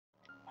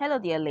Hello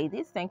dear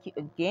ladies, thank you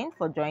again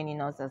for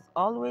joining us as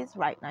always.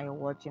 Right now you're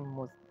watching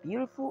most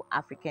beautiful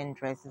African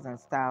dresses and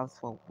styles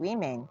for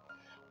women.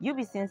 You'll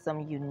be seeing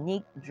some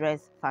unique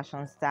dress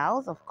fashion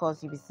styles. Of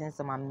course, you'll be seeing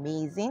some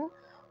amazing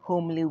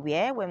homely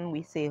wear. When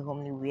we say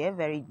homely wear,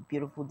 very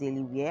beautiful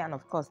daily wear, and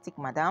of course thick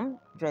madam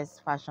dress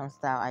fashion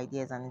style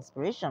ideas and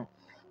inspiration.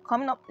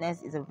 Coming up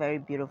next is a very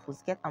beautiful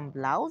skirt and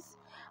blouse.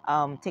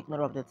 Take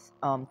note of the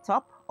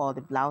top or the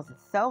blouse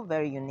itself.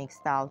 Very unique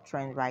style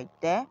trend right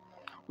there.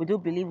 We do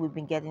believe we've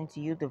been getting to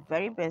you the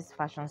very best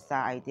fashion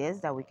style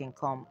ideas that we can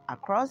come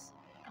across,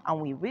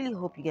 and we really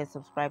hope you get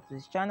subscribed to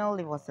this channel.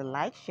 Leave us a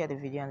like, share the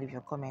video, and leave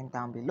your comment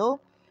down below.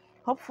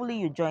 Hopefully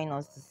you join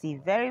us to see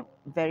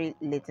very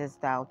latest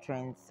style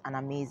trends and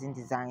amazing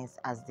designs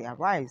as they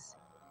arise.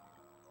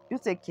 You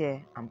take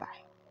care and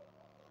bye.